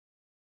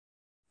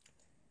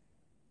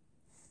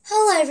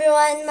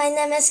everyone, my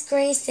name is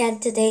Grace and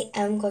today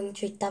I'm going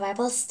to read the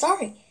Bible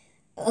story.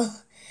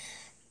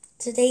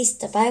 Today's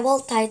the Bible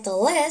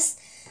title is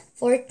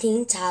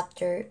 14th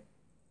chapter,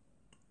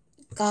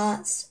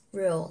 God's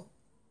Rule,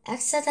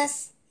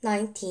 Exodus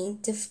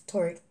 19 to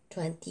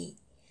 20.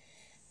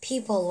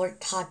 People were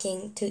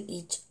talking to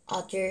each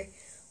other.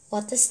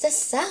 What is the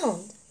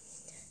sound?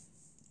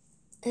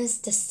 It's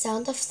the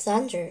sound of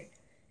thunder.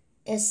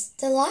 It's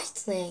the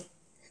lightning.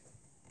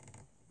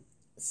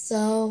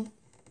 So,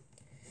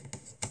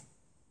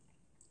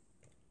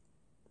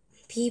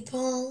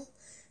 people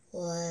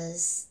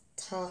was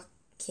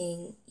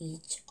talking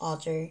each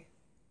other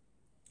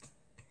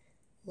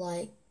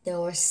like there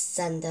was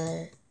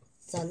thunder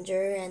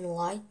and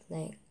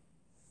lightning.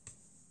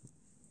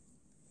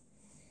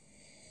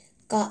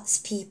 God's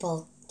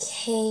people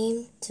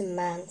came to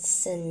Mount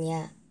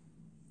Sinai.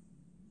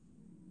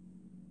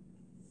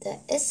 The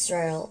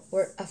Israel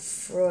were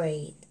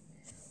afraid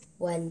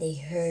when they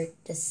heard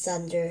the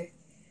thunder,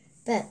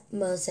 but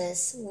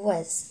Moses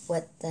was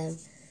with them.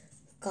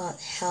 God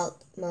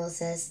helped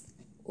Moses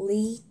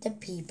lead the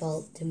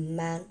people to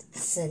Mount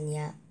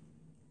Sinai.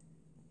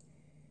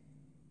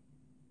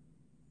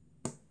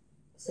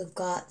 So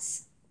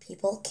God's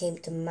people came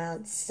to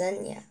Mount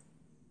Sinai,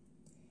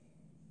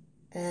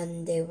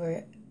 and they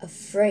were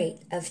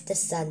afraid of the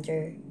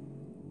thunder,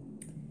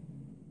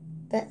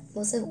 but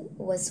Moses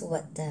was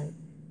with them.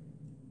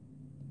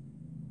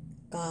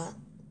 God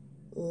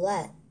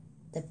led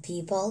the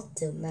people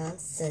to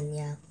Mount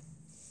Sinai.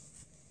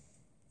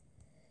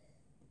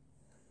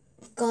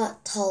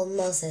 God told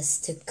Moses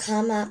to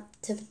come up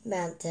to the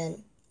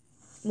mountain.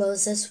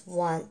 Moses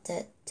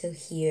wanted to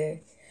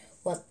hear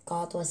what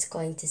God was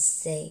going to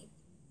say.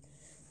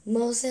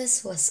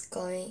 Moses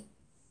wanted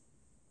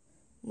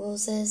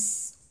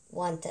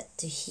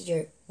to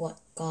hear what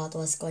God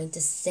was going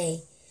to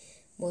say.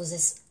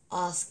 Moses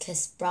asked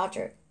his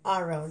brother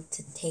Aaron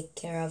to take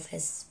care of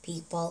his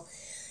people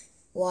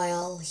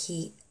while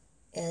he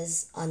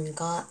is on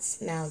God's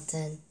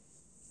mountain.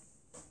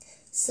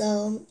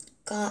 So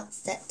God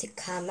said to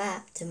come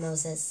up to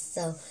Moses.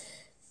 So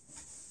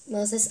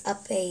Moses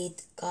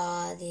obeyed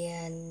God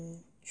and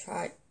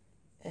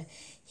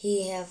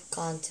he have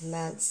gone to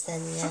Mount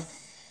Sinai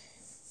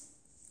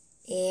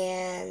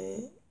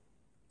and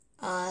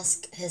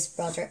asked his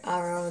brother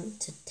Aaron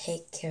to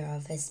take care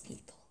of his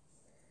people.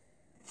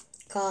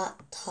 God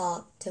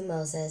talked to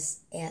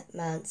Moses at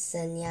Mount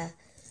Sinai.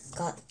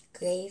 God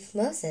gave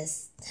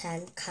Moses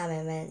 10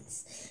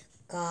 commandments.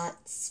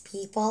 God's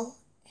people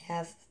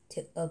have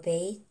to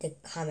obey the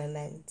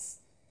commandments.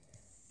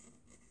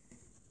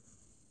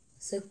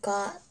 So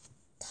God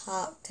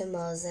talked to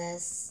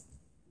Moses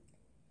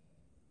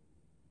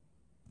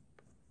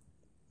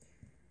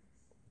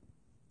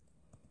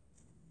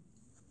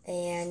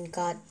and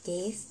God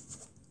gave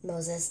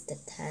Moses the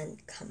 10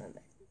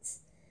 commandments.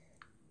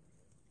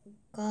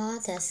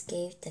 God has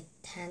gave the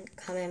 10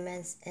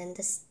 commandments in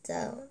the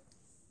stone.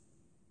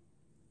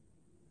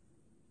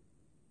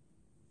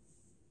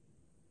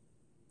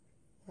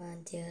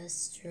 1, 2,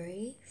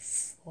 3,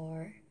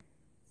 4,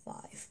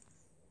 5.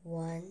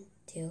 1,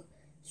 2,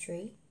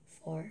 3,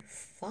 4,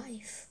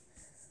 5.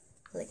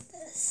 Like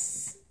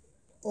this.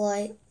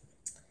 Like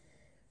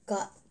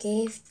God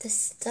gave the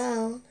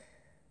stone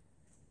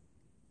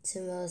to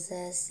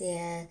Moses,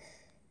 and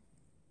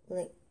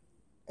like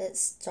it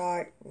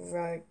start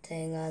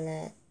writing on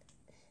it.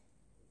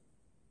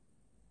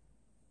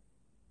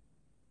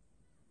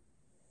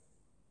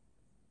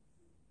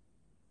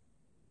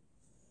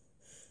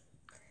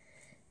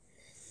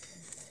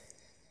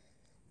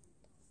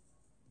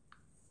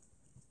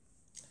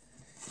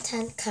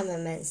 Ten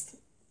Commandments.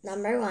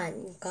 Number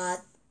 1, God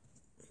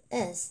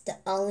is the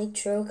only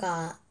true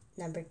God.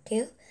 Number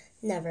 2,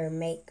 never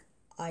make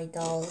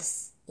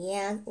idols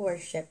and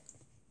worship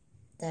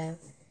them.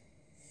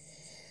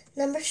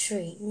 Number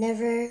 3,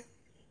 never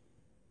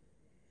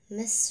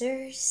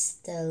misuse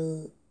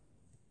the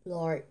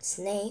Lord's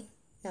name.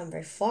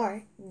 Number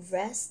 4,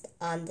 rest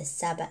on the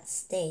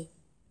Sabbath day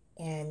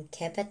and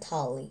keep it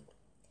holy.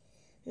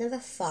 Number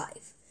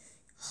 5,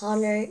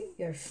 honor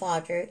your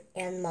father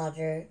and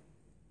mother.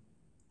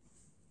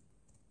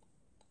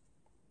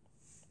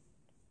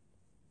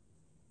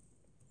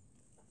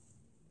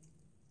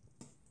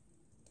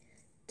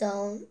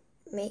 Don't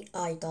make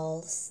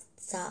idols.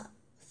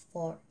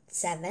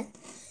 7.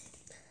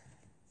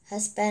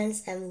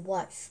 Husbands and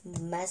wives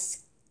must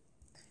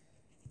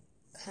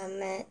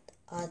commit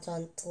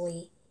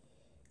adultery.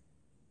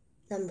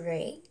 Number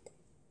 8.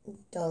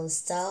 Don't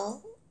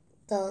steal.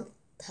 Don't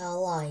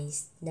tell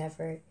lies.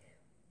 Never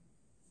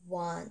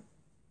want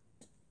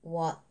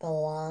what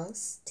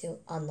belongs to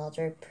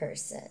another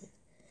person.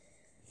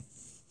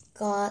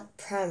 God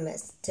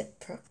promised to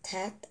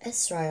protect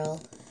Israel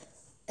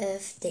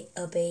if they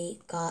obey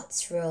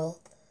God's rule.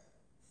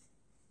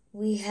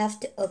 We have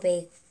to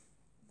obey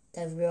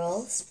the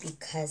rules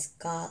because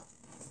God's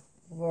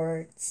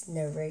words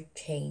never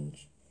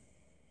change.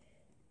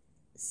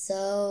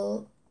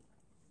 So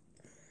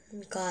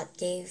God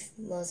gave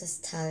Moses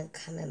 10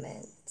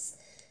 commandments,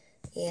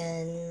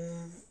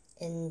 and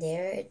and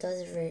there it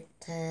was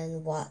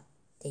written what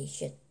they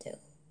should do.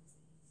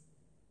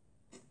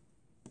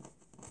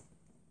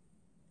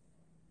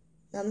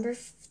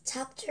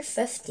 Chapter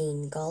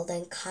 15,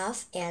 Golden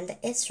Calf and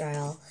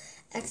Israel,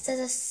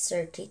 Exodus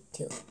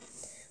 32.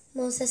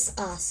 Moses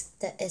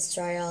asked the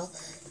Israel,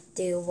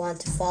 "Do you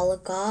want to follow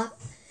God,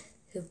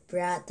 who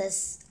brought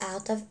us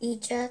out of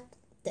Egypt?"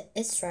 The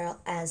Israel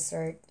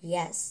answered,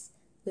 "Yes,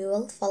 we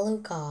will follow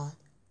God."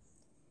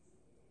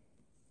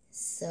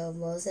 So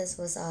Moses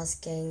was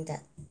asking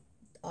that,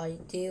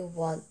 do you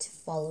want to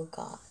follow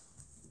God?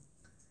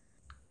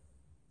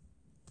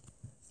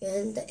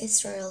 And the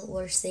Israel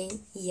were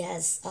saying,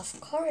 "Yes,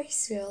 of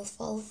course we will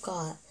follow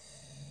God."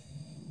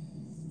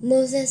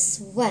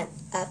 Moses went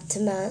up to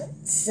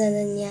Mount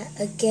Sinai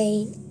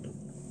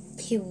again.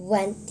 He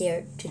went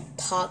there to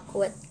talk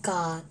with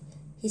God.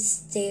 He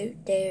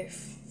stayed there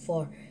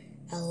for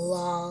a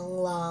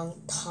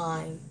long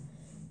time.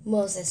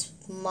 Moses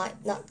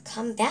might not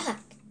come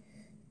back.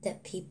 The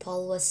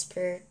people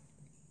whispered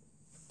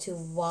to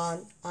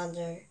one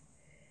another,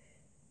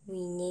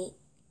 "We need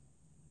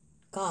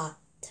God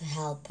to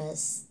help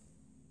us."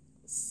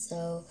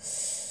 So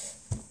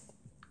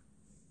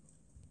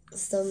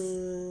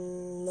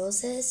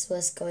Moses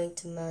was going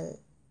to Mount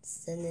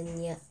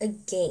Sinai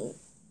again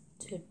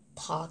to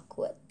talk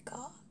with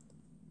God.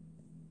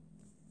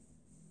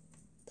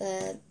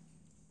 But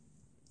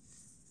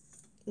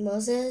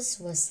Moses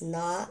was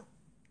not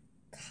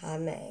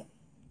coming.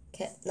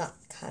 Kept not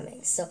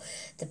coming. So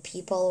the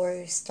people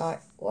were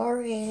start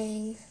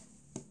worrying.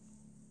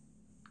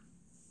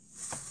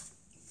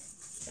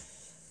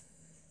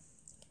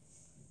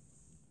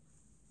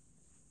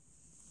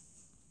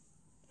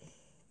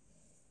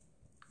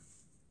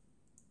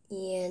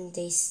 And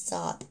they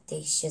thought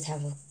they should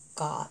have a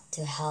God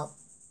to help.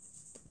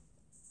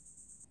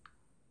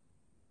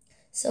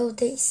 So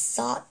they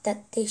thought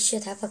that they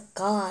should have a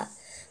God,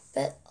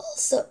 but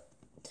also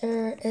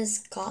there is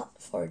God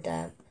for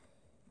them.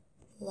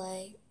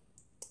 Like,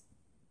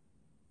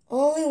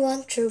 only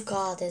one true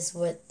God is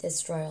with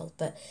Israel,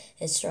 but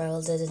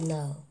Israel didn't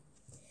know.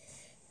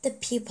 The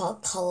people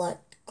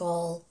collected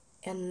gold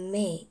and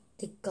made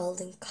the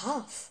golden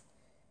calf.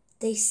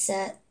 They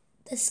said,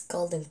 "This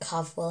golden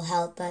calf will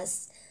help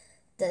us.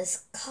 This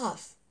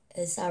calf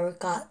is our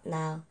God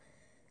now."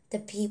 The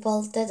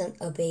people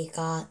didn't obey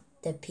God.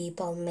 The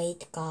people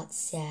made God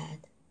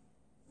sad.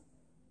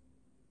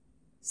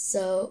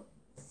 So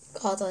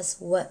God was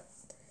with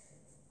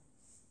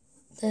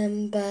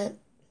them, but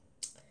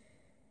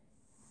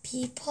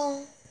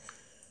people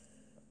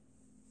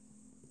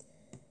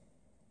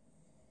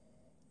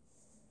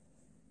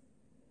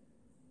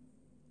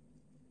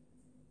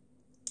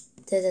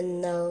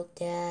didn't know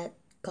that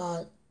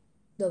God,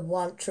 the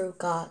one true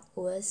God,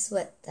 was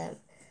with them.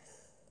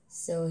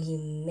 So he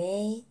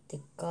made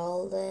the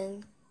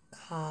golden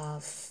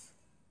calf.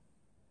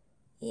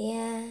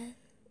 Yeah,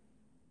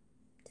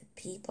 the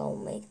people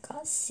made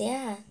God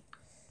sad.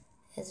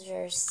 It's a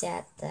very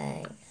sad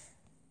thing.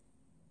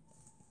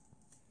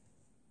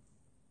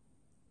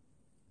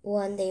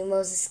 One day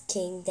Moses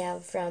came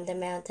down from the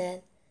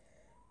mountain.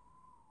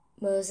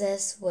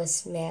 Moses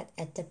was mad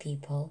at the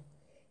people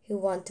who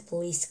want to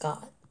please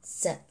God,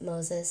 said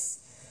Moses.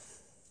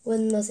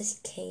 When Moses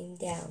came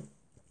down,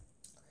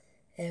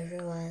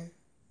 everyone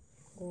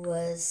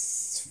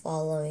was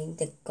following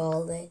the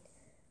golden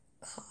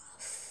calf.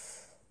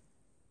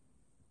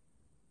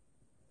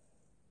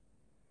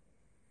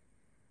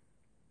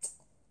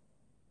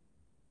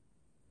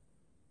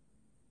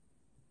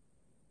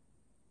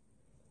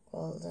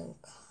 Golden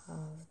calf.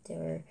 They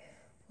were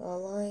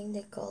following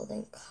the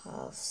golden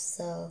calf.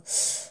 So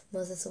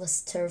Moses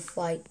was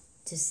terrified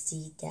to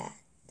see that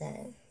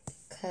then,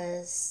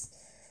 because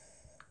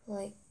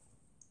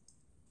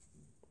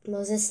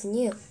Moses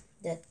knew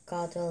that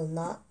God will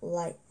not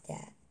like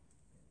that.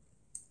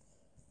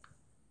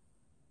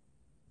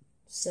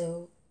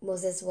 So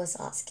Moses was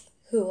asking,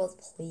 who will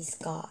please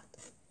God?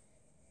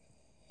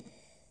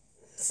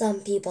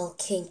 Some people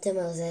came to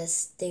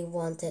Moses. They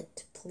wanted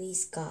to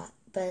please God,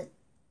 but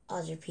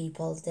other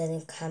people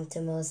didn't come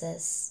to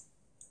Moses.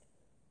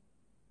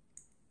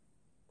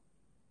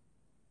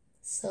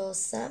 So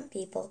some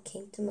people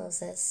came to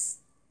Moses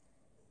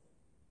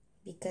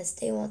because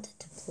they wanted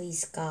to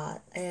please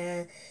God,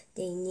 and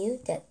they knew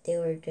that they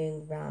were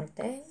doing wrong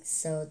things,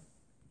 so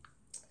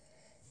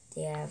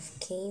they have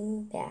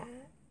came back.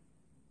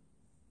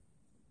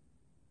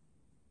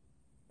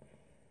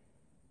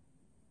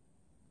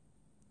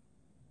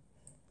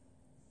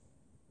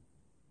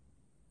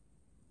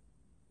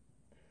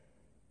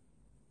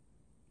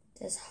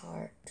 It's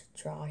hard to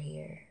draw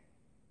here.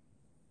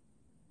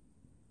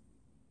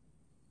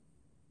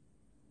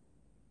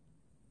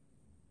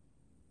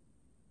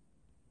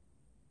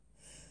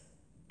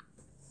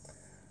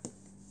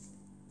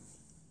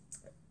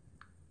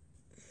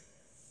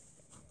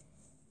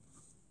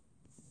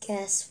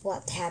 Guess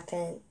what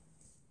happened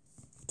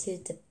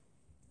to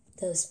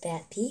those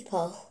bad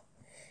people?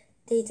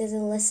 They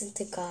didn't listen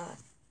to God.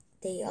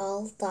 They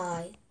all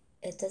died.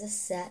 It was a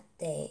sad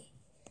day.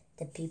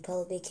 The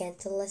people began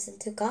to listen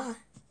to God.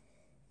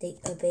 They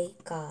obeyed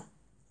God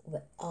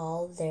with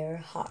all their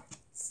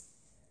hearts.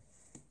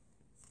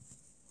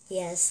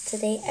 Yes,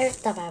 today I read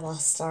the Bible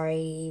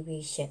story.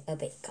 We should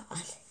obey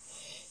God.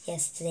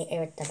 Yes, today I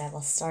read the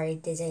Bible story.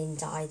 Did you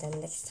enjoy?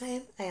 Then next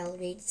time I'll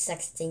read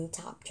 16th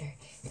chapter.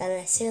 Then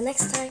I'll see you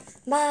next time.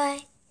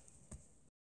 Bye!